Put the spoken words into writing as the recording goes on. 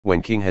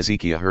When King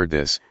Hezekiah heard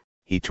this,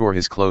 he tore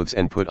his clothes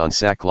and put on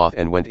sackcloth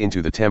and went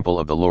into the temple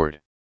of the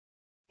Lord.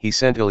 He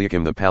sent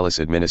Eliakim the palace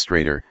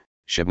administrator,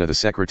 Shebna the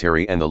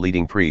secretary and the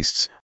leading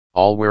priests,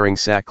 all wearing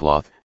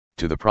sackcloth,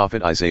 to the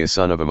prophet Isaiah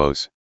son of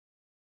Amoz.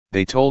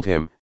 They told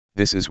him,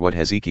 "This is what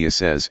Hezekiah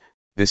says,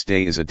 this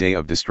day is a day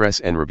of distress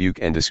and rebuke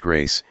and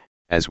disgrace,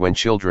 as when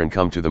children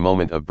come to the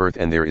moment of birth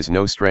and there is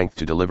no strength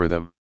to deliver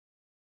them.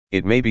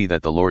 It may be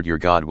that the Lord your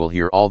God will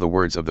hear all the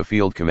words of the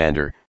field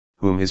commander,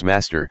 whom his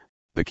master,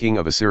 the king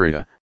of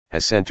Assyria,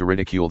 has sent to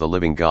ridicule the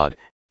living God,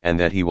 and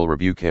that he will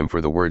rebuke him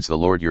for the words the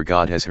Lord your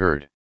God has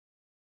heard.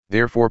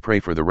 Therefore pray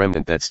for the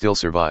remnant that still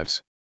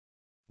survives."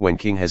 When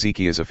King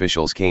Hezekiah's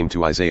officials came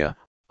to Isaiah,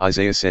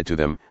 Isaiah said to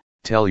them,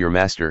 "Tell your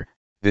master,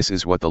 this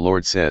is what the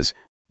Lord says,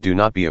 do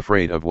not be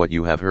afraid of what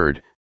you have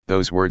heard,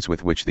 those words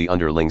with which the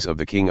underlings of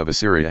the king of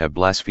Assyria have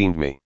blasphemed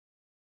me.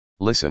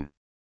 Listen.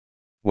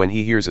 When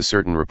he hears a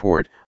certain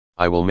report,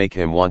 I will make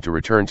him want to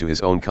return to his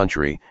own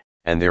country,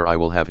 and there I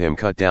will have him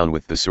cut down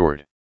with the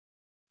sword."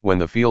 When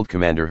the field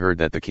commander heard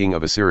that the king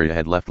of Assyria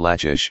had left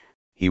Lachish,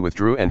 he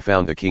withdrew and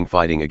found the king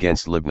fighting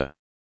against Libnah.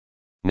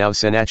 Now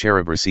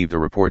Sennacherib received a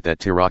report that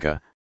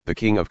Tirhakah, the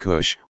king of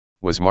Cush,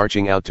 was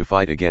marching out to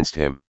fight against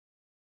him.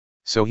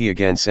 So he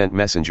again sent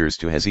messengers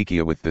to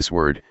Hezekiah with this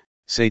word,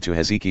 "Say to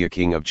Hezekiah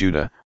king of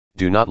Judah,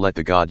 do not let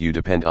the God you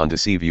depend on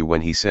deceive you when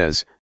he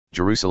says,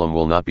 Jerusalem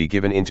will not be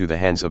given into the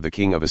hands of the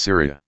king of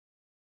Assyria.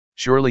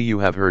 Surely you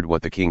have heard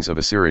what the kings of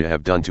Assyria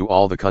have done to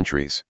all the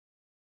countries,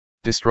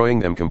 destroying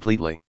them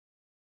completely.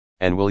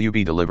 And will you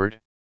be delivered?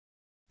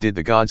 Did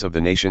the gods of the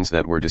nations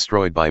that were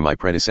destroyed by my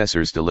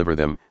predecessors deliver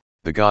them,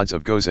 the gods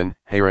of Gozan,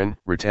 Harran,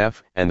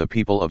 Rezeph, and the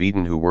people of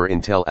Eden who were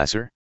in Tel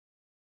Assar?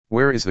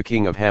 Where is the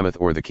king of Hamath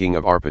or the king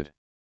of Arpad?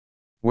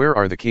 Where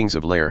are the kings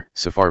of Lair,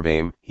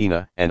 Sepharvaim,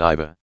 Hena and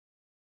Ivvah?"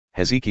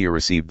 Hezekiah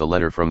received the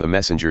letter from the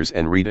messengers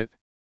and read it.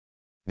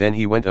 Then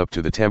he went up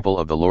to the temple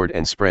of the Lord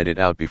and spread it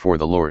out before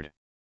the Lord.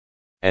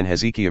 And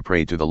Hezekiah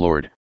prayed to the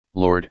Lord,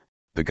 "Lord,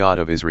 the God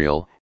of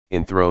Israel,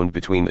 enthroned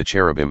between the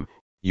cherubim,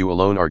 you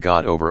alone are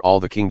God over all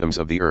the kingdoms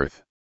of the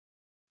earth.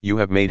 You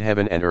have made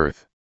heaven and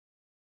earth.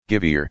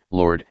 Give ear,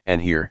 Lord,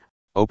 and hear,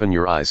 open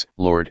your eyes,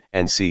 Lord,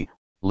 and see,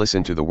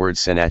 listen to the words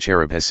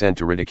Sennacherib has sent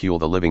to ridicule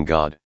the living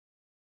God.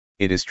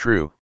 It is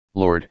true,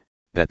 Lord,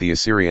 that the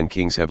Assyrian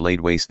kings have laid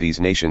waste these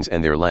nations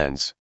and their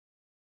lands.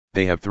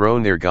 They have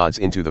thrown their gods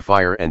into the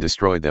fire and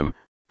destroyed them,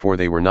 for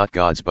they were not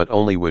gods but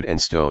only wood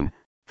and stone,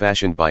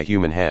 fashioned by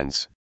human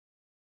hands.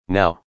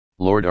 Now,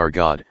 Lord our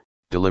God,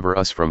 deliver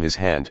us from his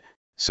hand,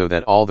 so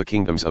that all the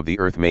kingdoms of the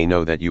earth may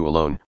know that you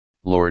alone,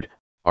 Lord,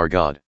 are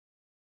God."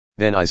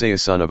 Then Isaiah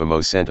son of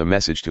Amoz sent a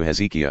message to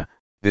Hezekiah,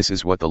 "This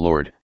is what the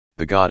Lord,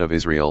 the God of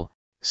Israel,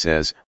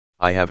 says,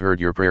 I have heard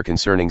your prayer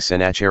concerning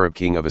Sennacherib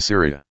king of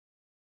Assyria.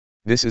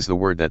 This is the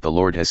word that the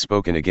Lord has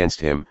spoken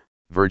against him,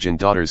 virgin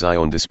daughter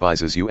Zion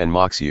despises you and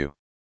mocks you.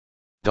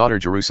 Daughter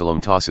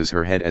Jerusalem tosses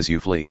her head as you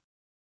flee.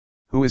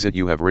 Who is it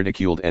you have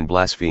ridiculed and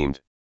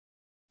blasphemed?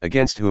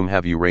 Against whom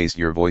have you raised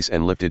your voice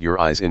and lifted your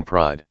eyes in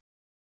pride?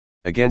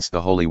 Against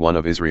the Holy One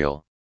of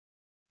Israel.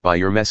 By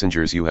your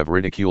messengers you have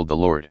ridiculed the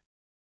Lord.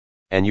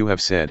 And you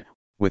have said,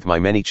 with my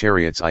many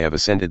chariots I have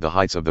ascended the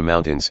heights of the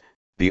mountains,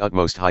 the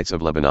utmost heights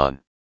of Lebanon.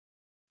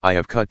 I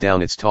have cut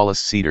down its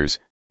tallest cedars,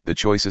 the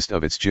choicest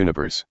of its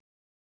junipers.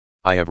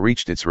 I have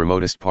reached its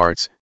remotest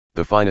parts,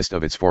 the finest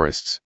of its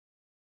forests.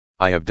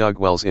 I have dug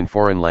wells in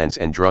foreign lands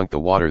and drunk the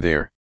water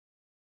there.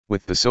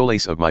 With the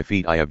solace of my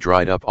feet I have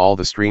dried up all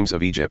the streams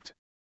of Egypt.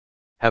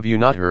 Have you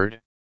not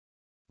heard?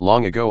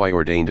 Long ago I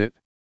ordained it.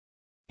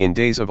 In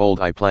days of old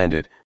I planned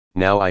it,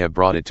 now I have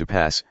brought it to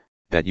pass,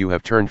 that you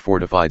have turned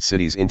fortified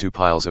cities into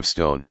piles of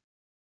stone.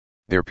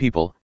 Their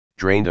people,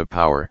 drained of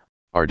power,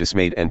 are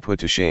dismayed and put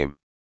to shame.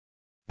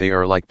 They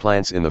are like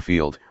plants in the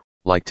field,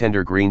 like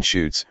tender green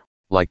shoots,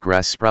 like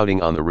grass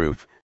sprouting on the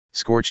roof,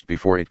 scorched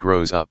before it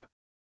grows up.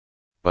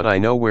 But I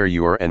know where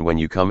you are and when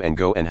you come and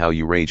go and how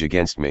you rage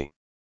against me.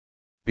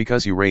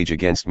 Because you rage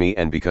against me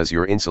and because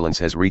your insolence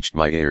has reached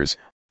my ears,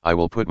 I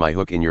will put my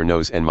hook in your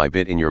nose and my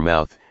bit in your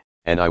mouth,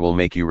 and I will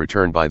make you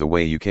return by the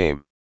way you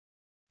came.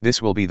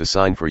 This will be the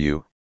sign for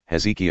you,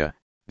 Hezekiah,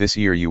 this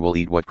year you will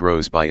eat what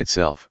grows by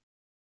itself.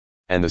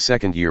 And the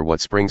second year what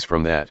springs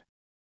from that.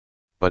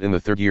 But in the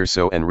third year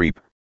sow and reap,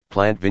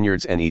 plant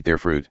vineyards and eat their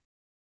fruit.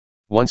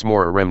 Once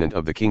more a remnant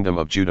of the kingdom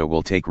of Judah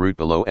will take root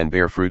below and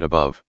bear fruit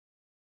above.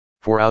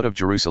 For out of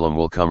Jerusalem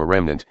will come a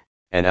remnant,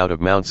 and out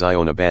of Mount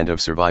Zion a band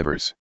of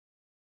survivors.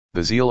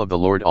 The zeal of the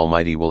Lord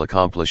Almighty will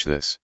accomplish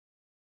this.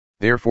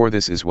 Therefore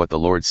this is what the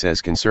Lord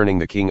says concerning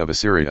the king of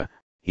Assyria,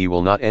 he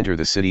will not enter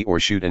the city or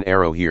shoot an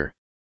arrow here.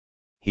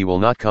 He will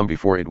not come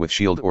before it with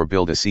shield or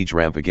build a siege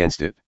ramp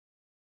against it.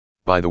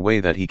 By the way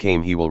that he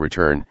came he will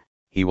return,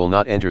 he will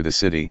not enter the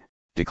city,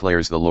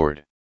 declares the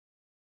Lord.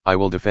 I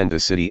will defend the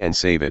city and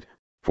save it,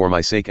 for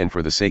my sake and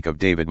for the sake of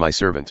David my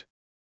servant.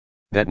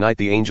 That night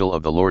the angel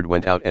of the Lord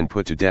went out and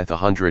put to death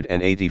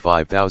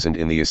 185,000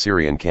 in the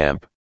Assyrian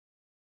camp.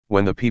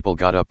 When the people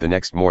got up the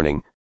next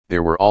morning,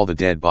 there were all the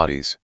dead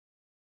bodies.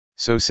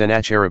 So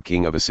Sennacherib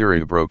king of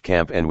Assyria broke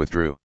camp and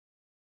withdrew.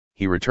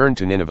 He returned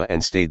to Nineveh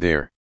and stayed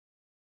there.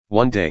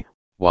 One day,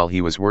 while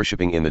he was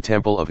worshipping in the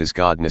temple of his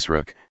god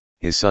Nisroch,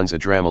 his sons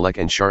Adramelech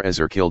and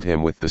Sharezer killed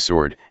him with the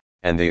sword,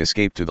 and they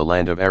escaped to the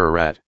land of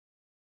Ararat.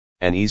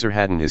 And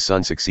Esarhaddon his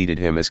son succeeded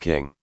him as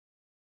king.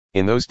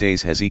 In those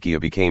days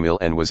Hezekiah became ill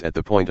and was at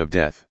the point of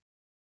death.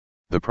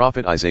 The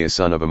prophet Isaiah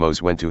son of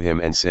Amoz went to him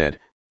and said,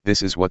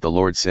 "This is what the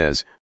Lord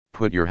says,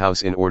 put your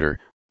house in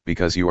order,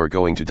 because you are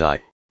going to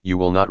die, you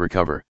will not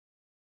recover."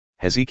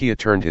 Hezekiah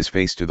turned his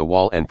face to the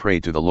wall and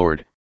prayed to the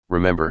Lord,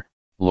 "Remember,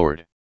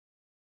 Lord,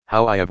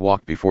 how I have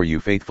walked before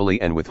you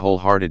faithfully and with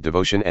wholehearted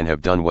devotion and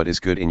have done what is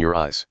good in your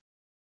eyes."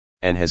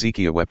 And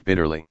Hezekiah wept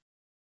bitterly.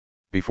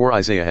 Before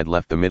Isaiah had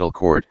left the middle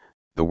court,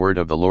 the word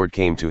of the Lord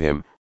came to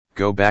him,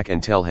 "Go back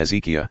and tell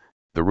Hezekiah,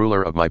 the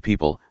ruler of my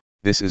people,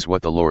 this is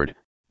what the Lord,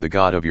 the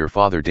God of your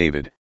father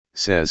David,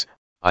 says,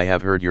 I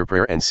have heard your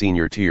prayer and seen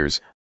your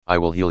tears, I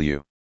will heal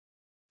you.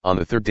 On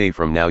the 3rd day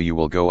from now you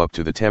will go up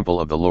to the temple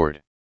of the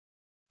Lord.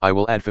 I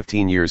will add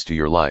 15 years to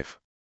your life.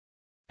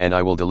 And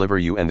I will deliver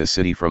you and the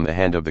city from the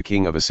hand of the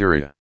king of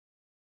Assyria.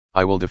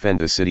 I will defend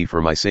the city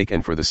for my sake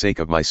and for the sake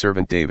of my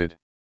servant David."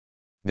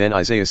 Then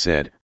Isaiah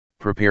said,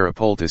 "Prepare a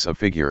poultice of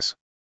figures."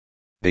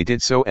 They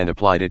did so and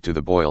applied it to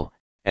the boil,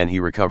 and he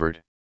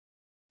recovered.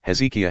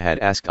 Hezekiah had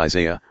asked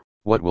Isaiah,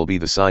 "What will be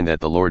the sign that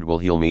the Lord will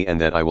heal me and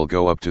that I will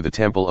go up to the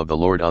temple of the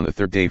Lord on the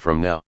 3rd day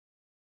from now?"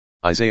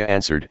 Isaiah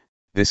answered,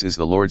 "This is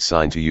the Lord's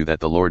sign to you that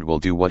the Lord will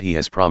do what he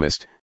has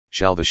promised.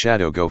 Shall the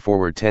shadow go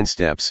forward 10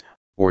 steps,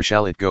 or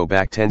shall it go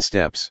back 10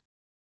 steps?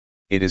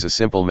 It is a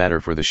simple matter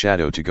for the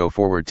shadow to go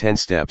forward 10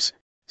 steps,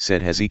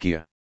 said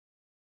Hezekiah.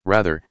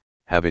 Rather,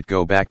 have it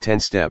go back 10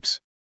 steps.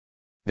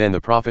 Then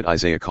the prophet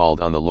Isaiah called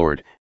on the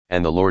Lord,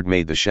 and the Lord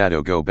made the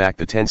shadow go back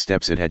the 10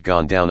 steps it had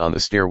gone down on the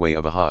stairway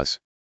of Ahaz.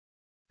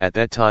 At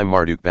that time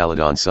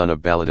Marduk-Baladan son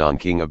of Baladan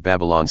king of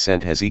Babylon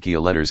sent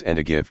Hezekiah letters and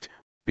a gift,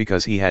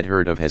 because he had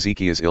heard of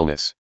Hezekiah's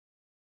illness.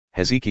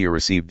 Hezekiah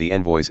received the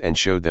envoys and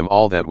showed them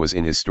all that was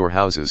in his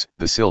storehouses,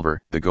 the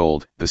silver, the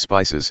gold, the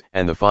spices,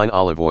 and the fine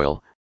olive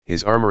oil,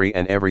 his armory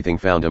and everything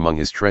found among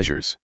his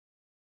treasures.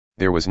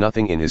 There was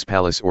nothing in his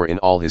palace or in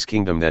all his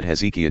kingdom that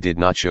Hezekiah did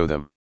not show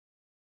them.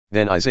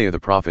 Then Isaiah the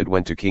prophet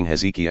went to King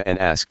Hezekiah and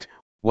asked,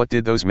 "What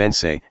did those men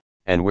say,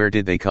 and where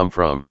did they come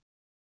from?"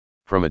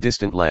 "From a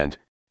distant land,"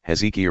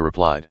 Hezekiah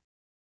replied.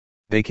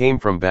 "They came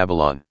from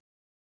Babylon."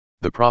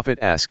 The prophet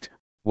asked,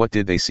 "What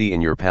did they see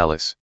in your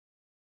palace?"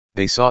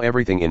 "They saw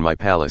everything in my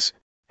palace,"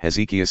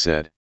 Hezekiah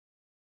said.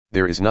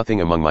 "There is nothing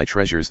among my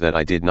treasures that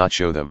I did not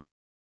show them."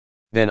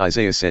 Then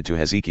Isaiah said to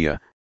Hezekiah,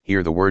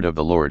 "Hear the word of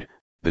the Lord,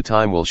 the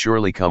time will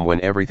surely come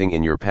when everything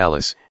in your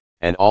palace,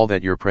 and all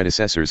that your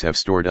predecessors have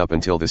stored up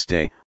until this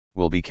day,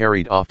 will be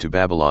carried off to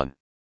Babylon.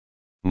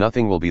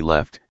 Nothing will be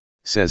left,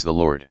 says the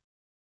Lord.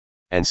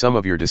 And some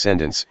of your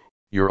descendants,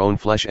 your own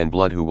flesh and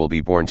blood who will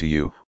be born to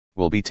you,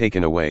 will be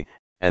taken away,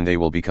 and they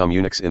will become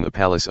eunuchs in the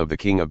palace of the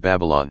king of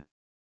Babylon."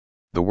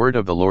 "The word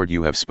of the Lord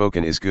you have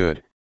spoken is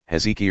good,"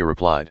 Hezekiah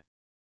replied.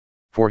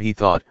 For he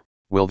thought,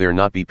 "Will there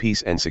not be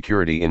peace and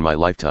security in my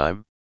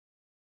lifetime?"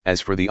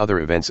 As for the other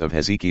events of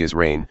Hezekiah's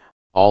reign,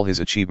 all his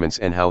achievements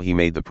and how he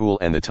made the pool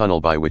and the tunnel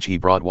by which he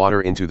brought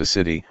water into the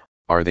city,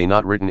 are they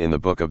not written in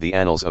the book of the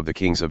annals of the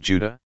kings of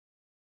Judah?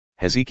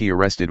 Hezekiah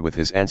rested with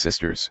his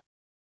ancestors.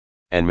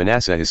 And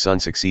Manasseh his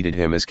son succeeded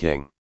him as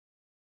king.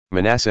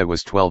 Manasseh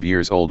was 12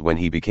 years old when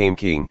he became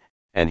king,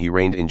 and he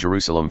reigned in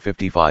Jerusalem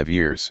 55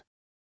 years.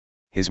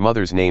 His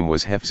mother's name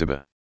was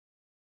Hephzibah.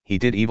 He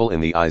did evil in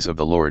the eyes of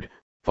the Lord,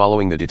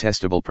 following the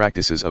detestable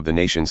practices of the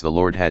nations the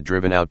Lord had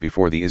driven out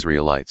before the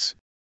Israelites.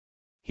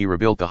 He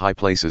rebuilt the high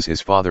places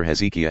his father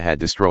Hezekiah had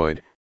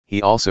destroyed.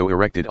 He also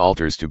erected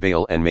altars to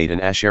Baal and made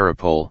an Asherah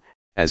pole,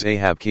 as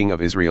Ahab king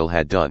of Israel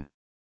had done.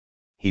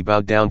 He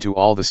bowed down to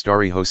all the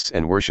starry hosts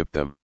and worshipped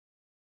them.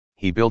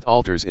 He built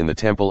altars in the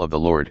temple of the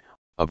Lord,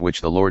 of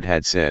which the Lord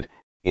had said,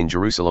 "In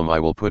Jerusalem I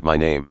will put my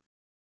name."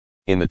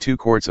 In the 2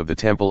 courts of the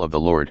temple of the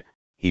Lord,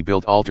 he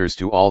built altars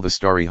to all the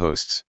starry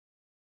hosts.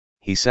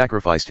 He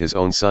sacrificed his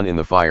own son in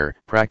the fire,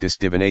 practiced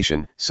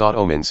divination, sought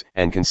omens,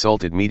 and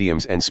consulted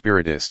mediums and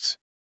spiritists.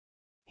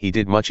 He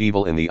did much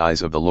evil in the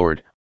eyes of the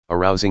Lord,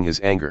 arousing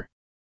his anger.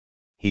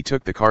 He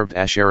took the carved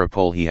Asherah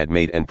pole he had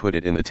made and put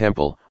it in the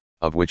temple,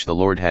 of which the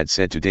Lord had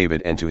said to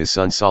David and to his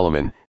son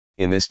Solomon,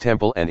 "In this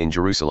temple and in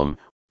Jerusalem,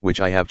 which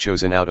I have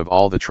chosen out of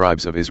all the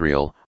tribes of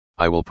Israel,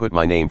 I will put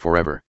my name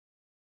forever.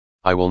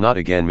 I will not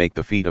again make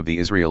the feet of the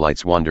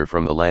Israelites wander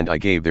from the land I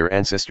gave their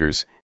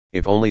ancestors,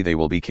 if only they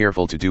will be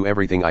careful to do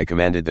everything I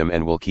commanded them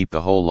and will keep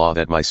the whole law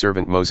that my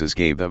servant Moses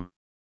gave them."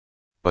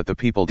 But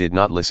the people did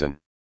not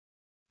listen.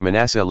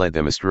 Manasseh led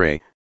them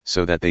astray,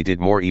 so that they did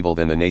more evil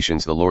than the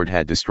nations the Lord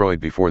had destroyed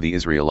before the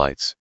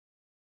Israelites.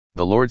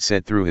 The Lord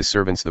said through his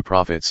servants the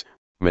prophets,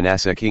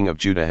 "Manasseh king of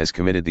Judah has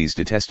committed these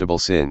detestable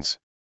sins.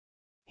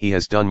 He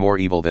has done more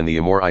evil than the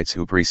Amorites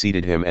who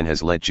preceded him and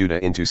has led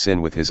Judah into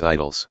sin with his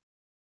idols.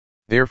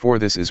 Therefore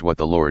this is what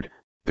the Lord,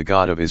 the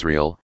God of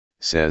Israel,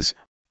 says,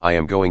 I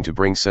am going to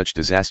bring such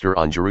disaster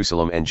on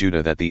Jerusalem and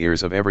Judah that the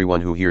ears of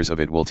everyone who hears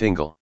of it will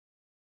tingle.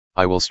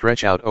 I will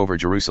stretch out over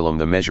Jerusalem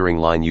the measuring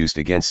line used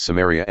against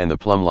Samaria and the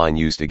plumb line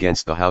used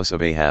against the house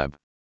of Ahab.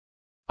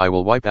 I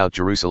will wipe out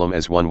Jerusalem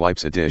as one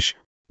wipes a dish,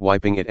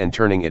 wiping it and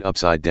turning it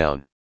upside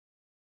down.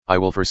 I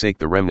will forsake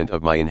the remnant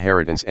of my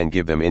inheritance and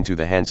give them into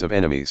the hands of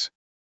enemies.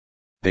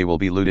 They will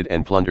be looted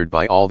and plundered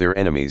by all their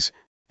enemies.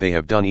 They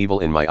have done evil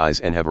in my eyes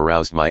and have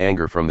aroused my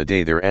anger from the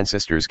day their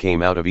ancestors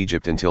came out of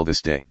Egypt until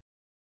this day.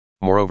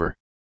 Moreover,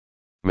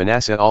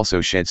 Manasseh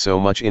also shed so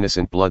much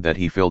innocent blood that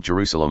he filled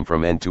Jerusalem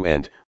from end to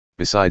end,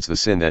 besides the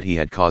sin that he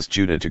had caused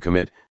Judah to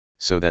commit,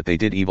 so that they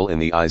did evil in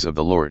the eyes of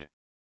the Lord.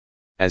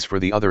 As for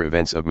the other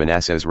events of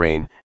Manasseh's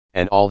reign,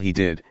 and all he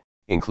did,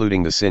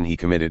 including the sin he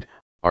committed,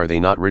 are they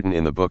not written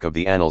in the book of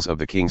the annals of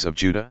the kings of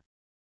Judah?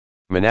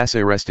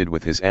 Manasseh rested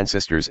with his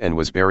ancestors and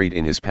was buried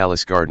in his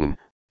palace garden,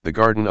 the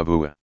garden of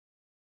Uah.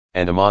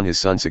 And Amon his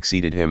son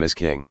succeeded him as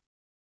king.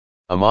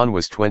 Amon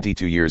was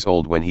 22 years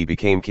old when he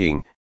became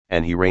king,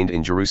 and he reigned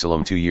in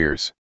Jerusalem 2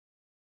 years.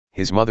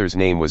 His mother's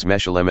name was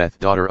Meshullemeth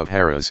daughter of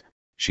Haruz,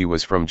 she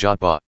was from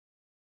Jotbah.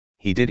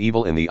 He did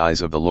evil in the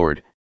eyes of the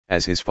Lord,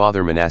 as his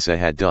father Manasseh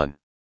had done.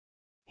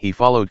 He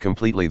followed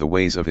completely the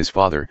ways of his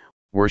father,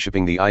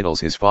 worshipping the idols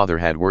his father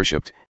had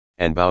worshipped,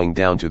 and bowing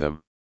down to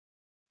them.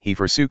 He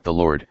forsook the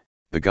Lord,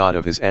 the God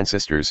of his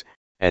ancestors,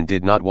 and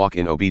did not walk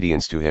in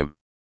obedience to him.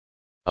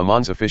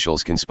 Amon's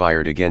officials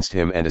conspired against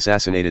him and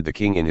assassinated the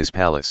king in his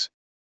palace.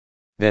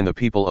 Then the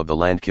people of the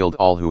land killed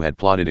all who had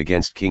plotted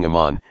against King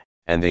Amon,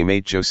 and they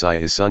made Josiah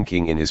his son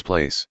king in his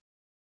place.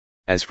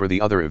 As for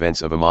the other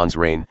events of Amon's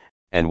reign,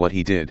 and what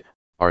he did,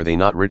 are they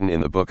not written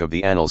in the book of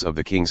the annals of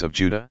the kings of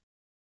Judah?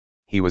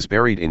 He was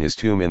buried in his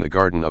tomb in the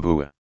garden of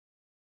Uah.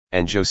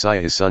 And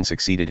Josiah his son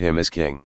succeeded him as king.